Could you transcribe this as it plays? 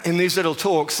In these little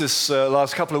talks this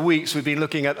last couple of weeks, we've been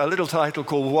looking at a little title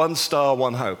called One Star,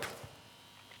 One Hope.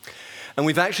 And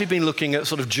we've actually been looking at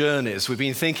sort of journeys. We've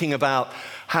been thinking about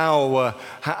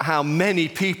how many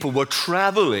people were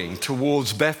traveling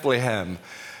towards Bethlehem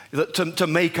to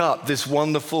make up this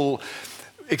wonderful,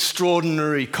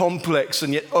 extraordinary, complex,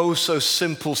 and yet oh so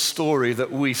simple story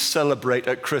that we celebrate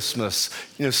at Christmas.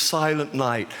 Silent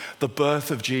Night, the birth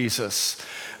of Jesus.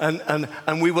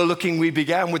 And we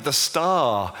began with the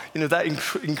star, that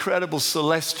incredible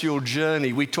celestial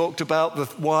journey. We talked about the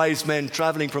wise men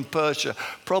traveling from Persia,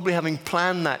 probably having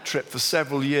planned that trip for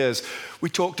several years. We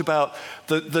talked about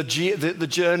the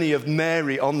journey of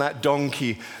Mary on that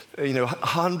donkey,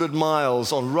 100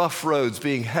 miles on rough roads,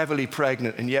 being heavily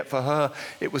pregnant, and yet for her,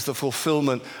 it was the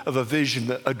fulfillment of a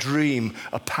vision, a dream,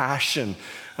 a passion.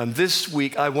 And this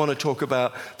week, I want to talk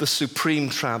about the supreme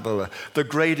traveler, the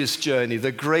greatest journey,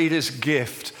 the greatest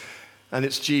gift, and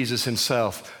it's Jesus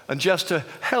himself. And just to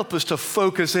help us to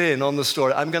focus in on the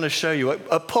story, I'm going to show you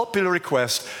a popular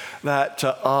request that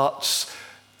Art's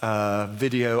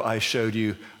video I showed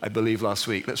you, I believe, last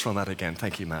week. Let's run that again.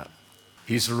 Thank you, Matt.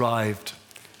 He's arrived.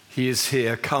 He is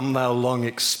here. Come thou long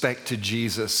expected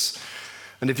Jesus.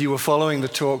 And if you were following the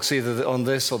talks either on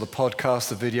this or the podcast,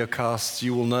 the video casts,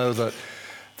 you will know that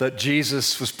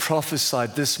Jesus was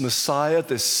prophesied, this Messiah,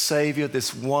 this Savior,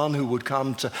 this one who would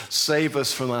come to save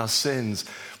us from our sins,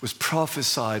 was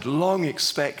prophesied, long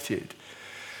expected.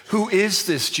 Who is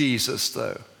this Jesus,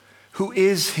 though? Who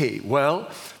is he? Well,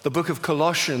 the book of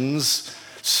Colossians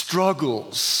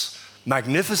struggles,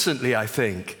 magnificently, I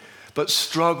think, but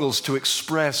struggles to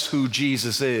express who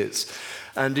Jesus is.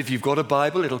 And if you've got a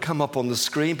Bible, it'll come up on the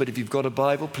screen, but if you've got a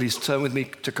Bible, please turn with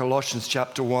me to Colossians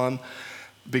chapter 1,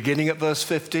 beginning at verse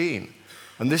 15.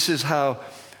 And this is how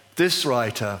this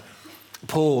writer,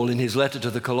 Paul, in his letter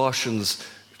to the Colossians,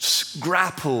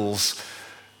 grapples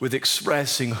with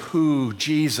expressing who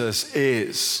Jesus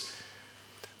is.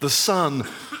 The Son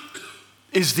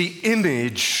is the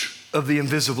image of the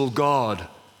invisible God,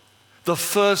 the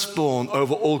firstborn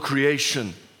over all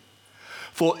creation.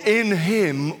 For in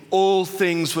him all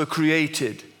things were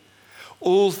created.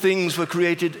 All things were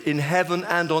created in heaven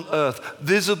and on earth,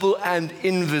 visible and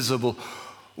invisible,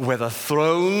 whether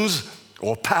thrones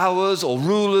or powers or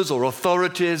rulers or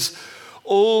authorities.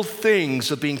 All things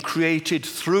have been created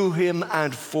through him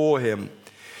and for him.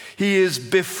 He is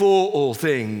before all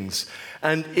things,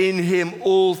 and in him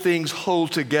all things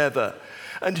hold together.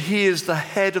 And he is the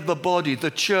head of the body, the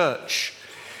church.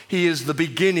 He is the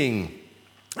beginning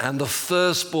and the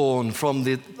firstborn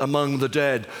among the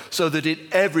dead, so that in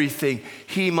everything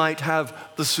he might have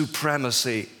the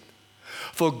supremacy.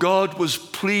 For God was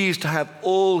pleased to have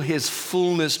all his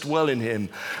fullness dwell in him,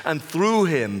 and through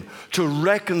him to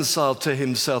reconcile to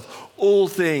himself all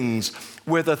things,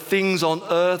 whether things on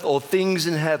earth or things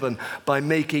in heaven, by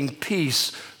making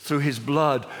peace through his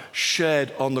blood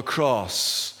shed on the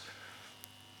cross.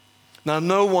 Now,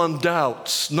 no one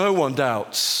doubts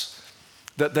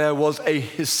that there was a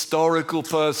historical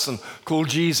person called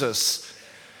Jesus.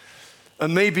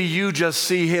 And maybe you just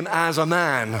see him as a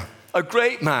man, a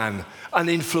great man, an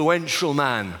influential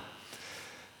man,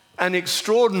 an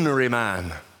extraordinary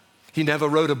man. He never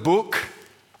wrote a book.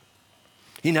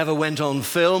 He never went on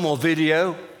film or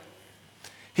video.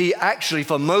 He actually,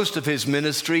 for most of his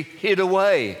ministry, hid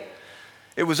away.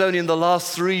 It was only in the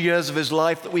last 3 years of his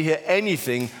life that we hear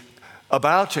anything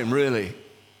about him, really.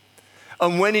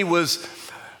 And when he was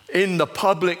in the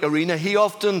public arena, he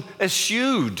often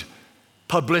eschewed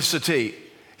publicity.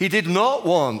 He did not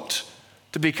want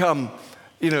to become,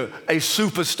 a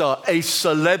superstar, a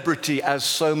celebrity, as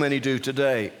so many do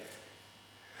today.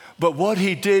 But what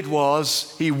he did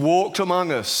was he walked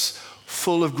among us,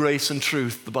 full of grace and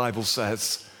truth, the Bible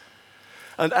says.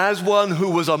 And as one who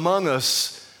was among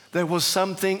us, there was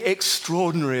something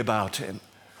extraordinary about him.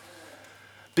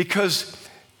 Because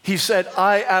he said,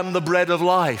 I am the bread of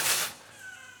life.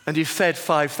 And he fed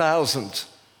 5,000.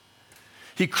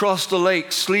 He crossed a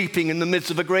lake sleeping in the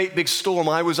midst of a great big storm.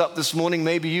 I was up this morning,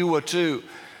 maybe you were too.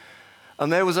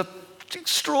 And there was an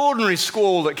extraordinary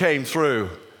squall that came through.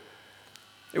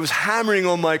 It was hammering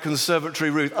on my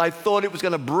conservatory roof. I thought it was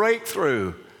going to break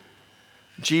through.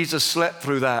 Jesus slept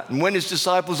through that. And when his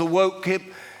disciples awoke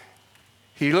him,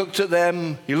 he looked at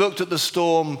them, he looked at the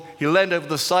storm, he leaned over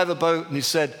the side of the boat and he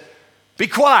said, "Be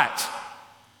quiet."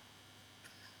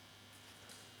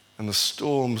 And the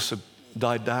storms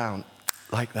died down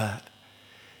like that.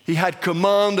 He had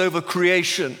command over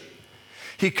creation.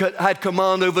 He had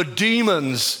command over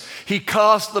demons. He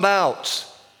cast them out.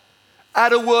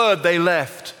 At a word, they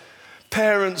left.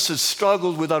 Parents had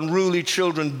struggled with unruly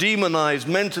children, demonized,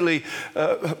 mentally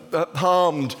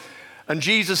harmed. And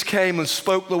Jesus came and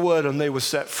spoke the word, and they were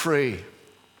set free.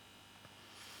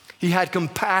 He had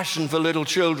compassion for little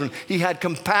children. He had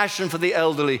compassion for the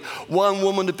elderly. One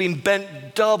woman had been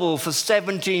bent double for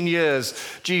 17 years.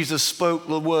 Jesus spoke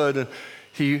the word, and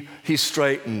he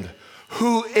straightened.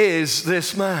 Who is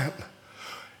this man?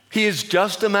 He is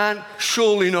just a man?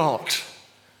 Surely not.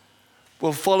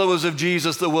 Well, followers of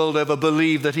Jesus the world over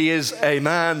believe that he is a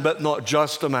man, but not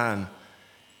just a man.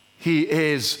 He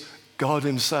is God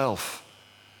himself.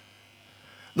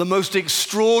 The most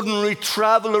extraordinary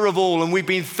traveler of all, and we've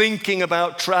been thinking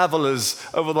about travelers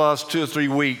over the last 2 or 3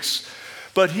 weeks.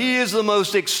 But he is the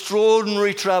most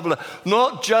extraordinary traveler,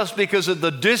 not just because of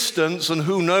the distance, and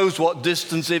who knows what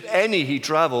distance, if any, he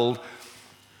traveled,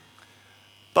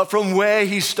 but from where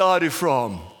he started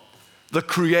from, the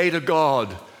Creator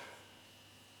God.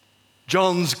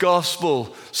 John's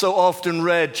Gospel, so often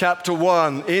read, chapter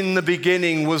 1, in the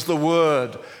beginning was the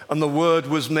Word, and the Word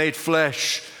was made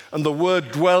flesh, and the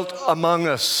Word dwelt among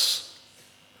us.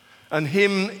 And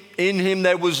in him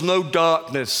there was no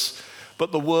darkness,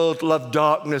 but the world loved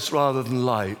darkness rather than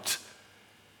light.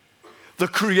 The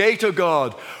Creator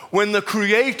God, when the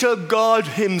Creator God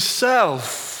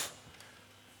himself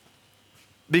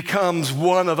becomes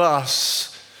one of us,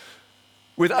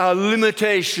 with our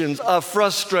limitations, our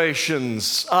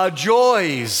frustrations, our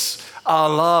joys, our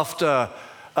laughter,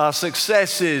 our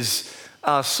successes,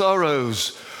 our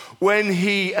sorrows, when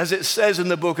he, as it says in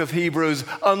the book of Hebrews,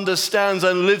 understands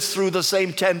and lives through the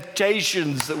same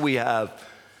temptations that we have,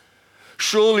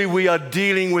 surely we are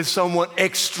dealing with someone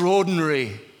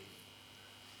extraordinary.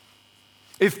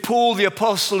 If Paul the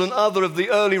apostle and other of the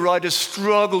early writers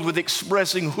struggled with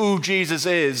expressing who Jesus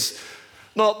is,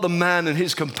 not the man and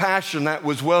his compassion, that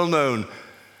was well known,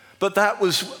 but that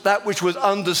which was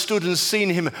understood and seen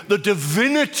in him, the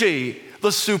divinity,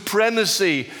 the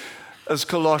supremacy, as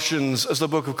the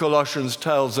book of Colossians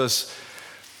tells us.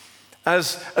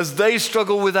 As they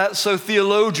struggle with that, so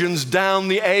theologians down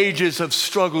the ages have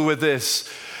struggled with this.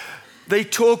 They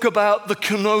talk about the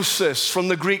kenosis, from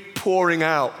the Greek pouring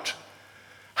out.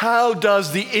 How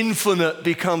does the infinite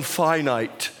become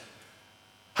finite?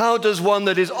 How does one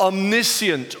that is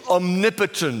omniscient,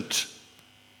 omnipotent,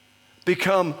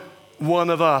 become one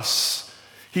of us?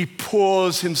 He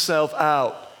pours himself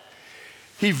out.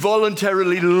 He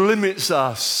voluntarily limits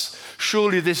us.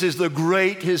 Surely this is the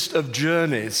greatest of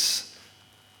journeys.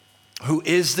 Who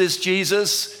is this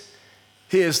Jesus?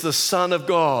 He is the Son of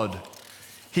God.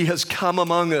 He has come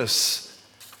among us.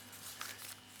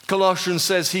 Colossians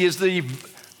says he is the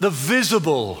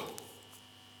visible.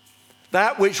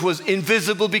 That which was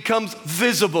invisible becomes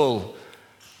visible.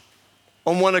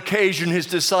 On one occasion, his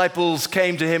disciples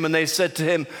came to him and they said to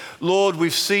him, Lord,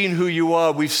 we've seen who you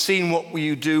are. We've seen what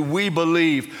you do. We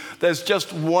believe. There's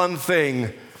just one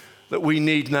thing that we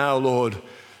need now, Lord.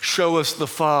 Show us the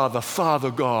Father,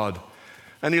 Father God.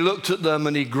 And he looked at them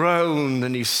and he groaned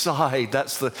and he sighed.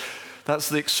 That's the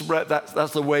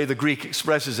way the Greek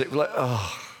expresses it. Like,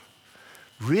 oh,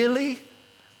 really?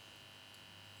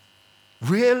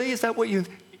 Really? Is that what you,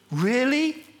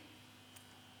 really?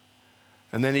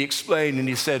 And then he explained and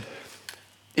he said,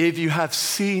 if you have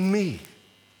seen me,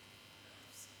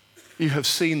 you have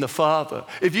seen the Father.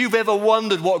 If you've ever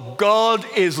wondered what God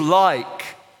is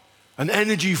like, an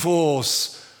energy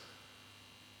force,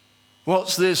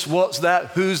 what's this, what's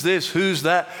that, who's this, who's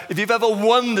that? If you've ever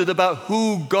wondered about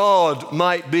who God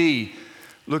might be,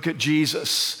 look at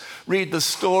Jesus. Read the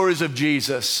stories of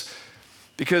Jesus,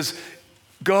 because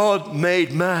God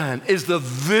made man is the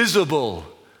visible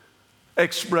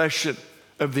expression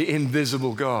of the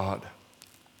invisible God.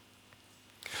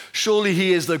 Surely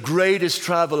he is the greatest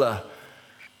traveler.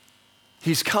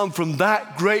 He's come from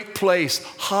that great place,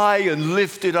 high and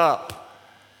lifted up.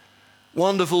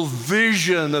 Wonderful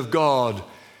vision of God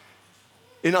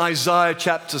in Isaiah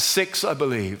chapter 6, I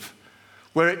believe,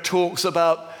 where it talks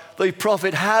about the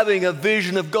prophet having a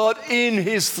vision of God in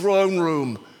his throne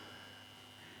room.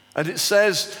 And it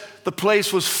says the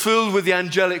place was filled with the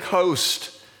angelic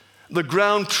host. The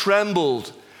ground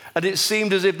trembled, and it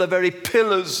seemed as if the very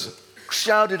pillars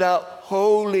shouted out,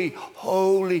 holy,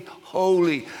 holy,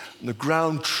 holy. And the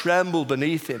ground trembled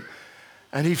beneath him,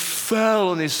 and he fell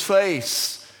on his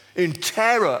face in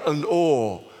terror and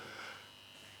awe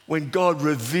when God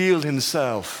revealed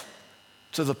himself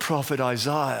to the prophet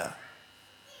Isaiah.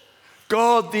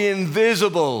 God the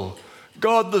invisible,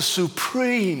 God the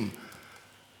supreme,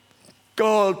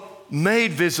 God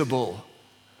made visible,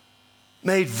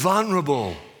 made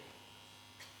vulnerable,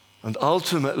 and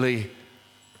ultimately,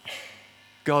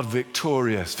 God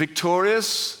victorious.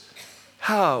 Victorious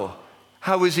How?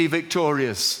 How is he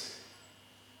victorious?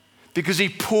 Because he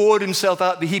poured himself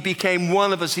out. He became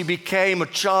one of us. He became a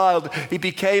child. He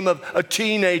became a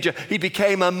teenager. He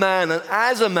became a man. And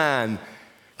as a man,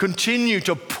 continued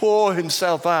to pour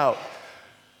himself out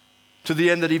to the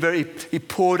end that he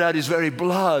poured out his very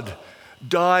blood,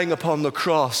 dying upon the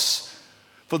cross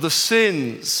for the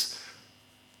sins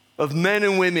of men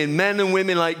and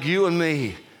women like you and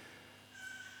me.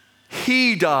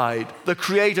 He died, the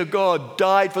Creator God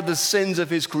died for the sins of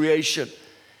his creation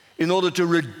in order to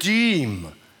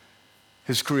redeem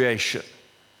his creation.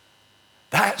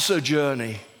 That's a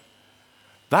journey.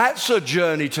 That's a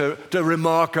journey to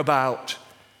remark about.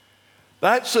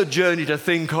 That's a journey to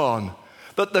think on.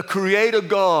 That the Creator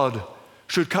God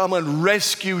should come and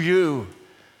rescue you.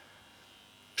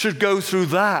 Should go through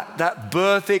that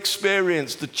birth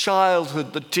experience, the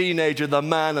childhood, the teenager, the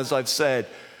man, as I've said,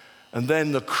 and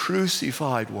then the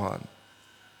crucified one.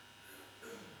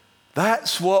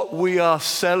 That's what we are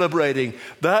celebrating.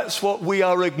 That's what we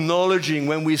are acknowledging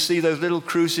when we see those little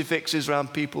crucifixes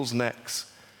around people's necks.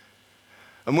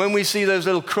 And when we see those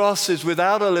little crosses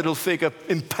without a little figure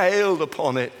impaled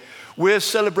upon it, we're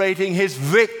celebrating his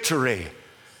victory,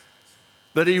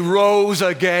 that he rose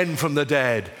again from the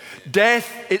dead.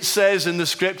 Death, it says in the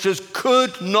scriptures,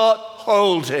 could not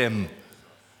hold him.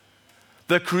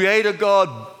 The Creator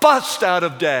God burst out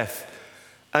of death,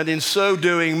 and in so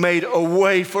doing made a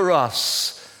way for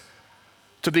us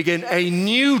to begin a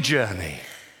new journey,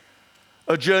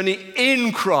 a journey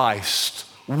in Christ,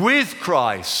 with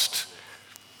Christ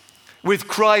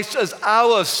as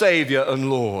our Savior and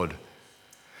Lord.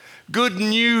 Good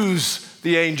news,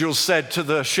 the angel said to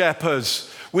the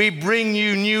shepherds, we bring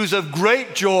you news of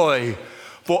great joy,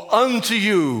 for unto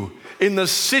you in the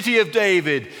city of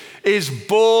David is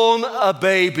born a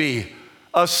baby,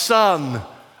 a son,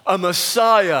 a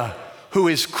Messiah, who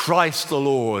is Christ the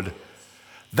Lord.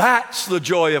 That's the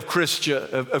joy of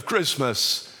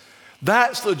Christmas.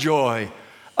 That's the joy.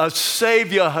 A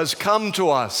Savior has come to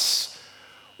us.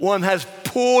 One has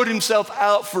poured himself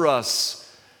out for us.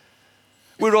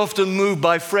 We're often moved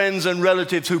by friends and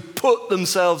relatives who put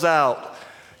themselves out.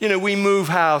 You know, we move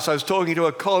house. I was talking to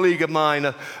a colleague of mine,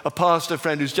 a pastor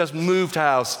friend who's just moved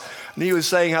house, and he was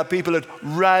saying how people had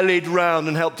rallied round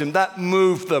and helped him. That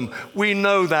moved them. We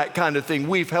know that kind of thing.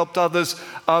 We've helped others.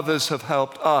 Others have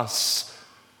helped us.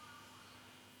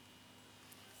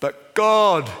 But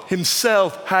God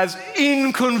himself has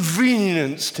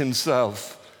inconvenienced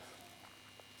himself.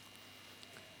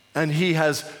 And he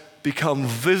has become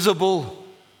visible,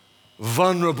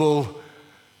 vulnerable,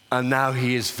 and now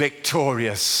he is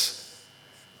victorious.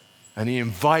 And he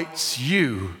invites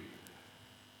you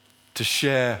to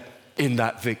share in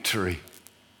that victory.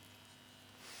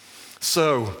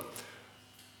 So,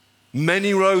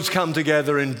 many roads come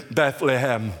together in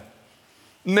Bethlehem.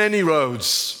 Many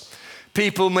roads.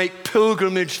 People make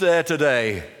pilgrimage there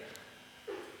today.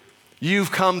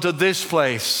 You've come to this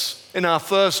place. In our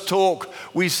first talk,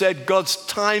 we said God's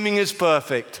timing is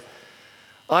perfect.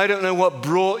 I don't know what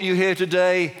brought you here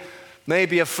today.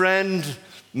 Maybe a friend,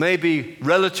 maybe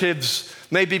relatives,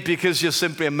 maybe because you're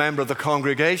simply a member of the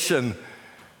congregation.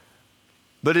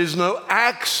 But it is no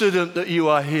accident that you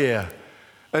are here.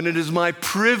 And it is my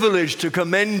privilege to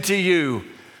commend to you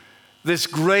this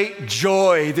great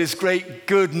joy, this great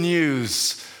good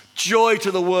news. Joy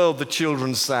to the world, the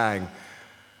children sang.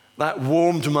 That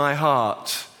warmed my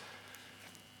heart.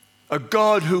 A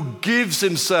God who gives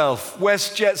himself,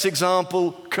 WestJet's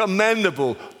example,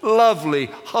 commendable, lovely,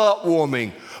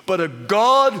 heartwarming. But a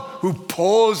God who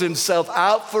pours himself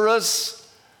out for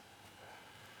us.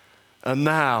 And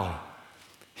now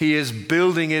he is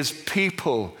building his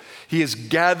people. He is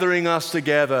gathering us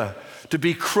together to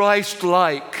be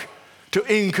Christ-like, to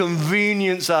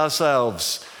inconvenience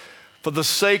ourselves for the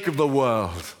sake of the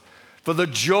world, for the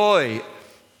joy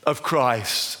of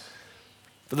Christ,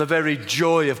 for the very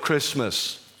joy of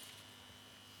Christmas.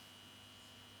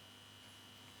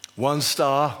 One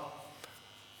star,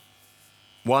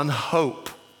 one hope,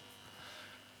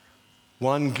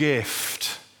 one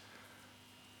gift,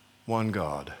 one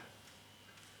God.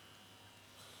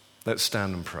 Let's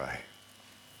stand and pray.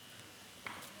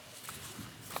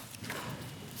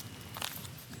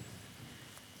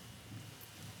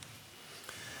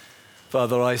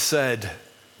 Father, I said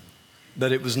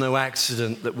that it was no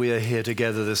accident that we are here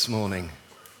together this morning.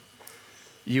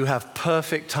 You have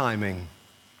perfect timing.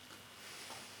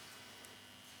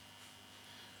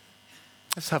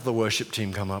 Let's have the worship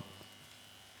team come up.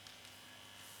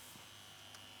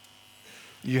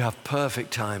 You have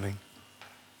perfect timing.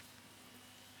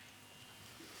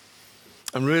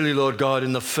 And really, Lord God,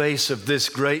 in the face of this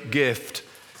great gift,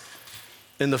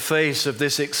 in the face of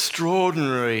this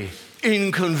extraordinary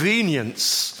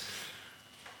inconvenience,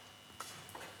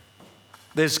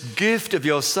 this gift of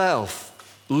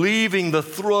yourself, leaving the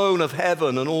throne of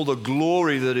heaven and all the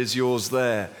glory that is yours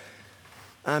there,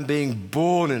 and being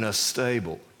born in a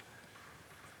stable.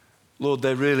 Lord,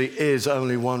 there really is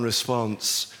only one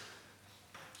response,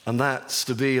 and that's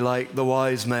to be like the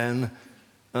wise men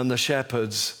and the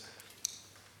shepherds,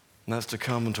 and that's to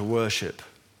come and to worship.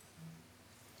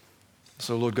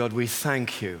 So, Lord God, we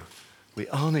thank you, we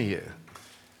honor you,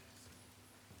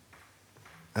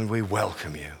 and we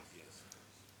welcome you.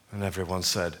 And everyone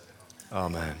said,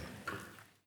 Amen.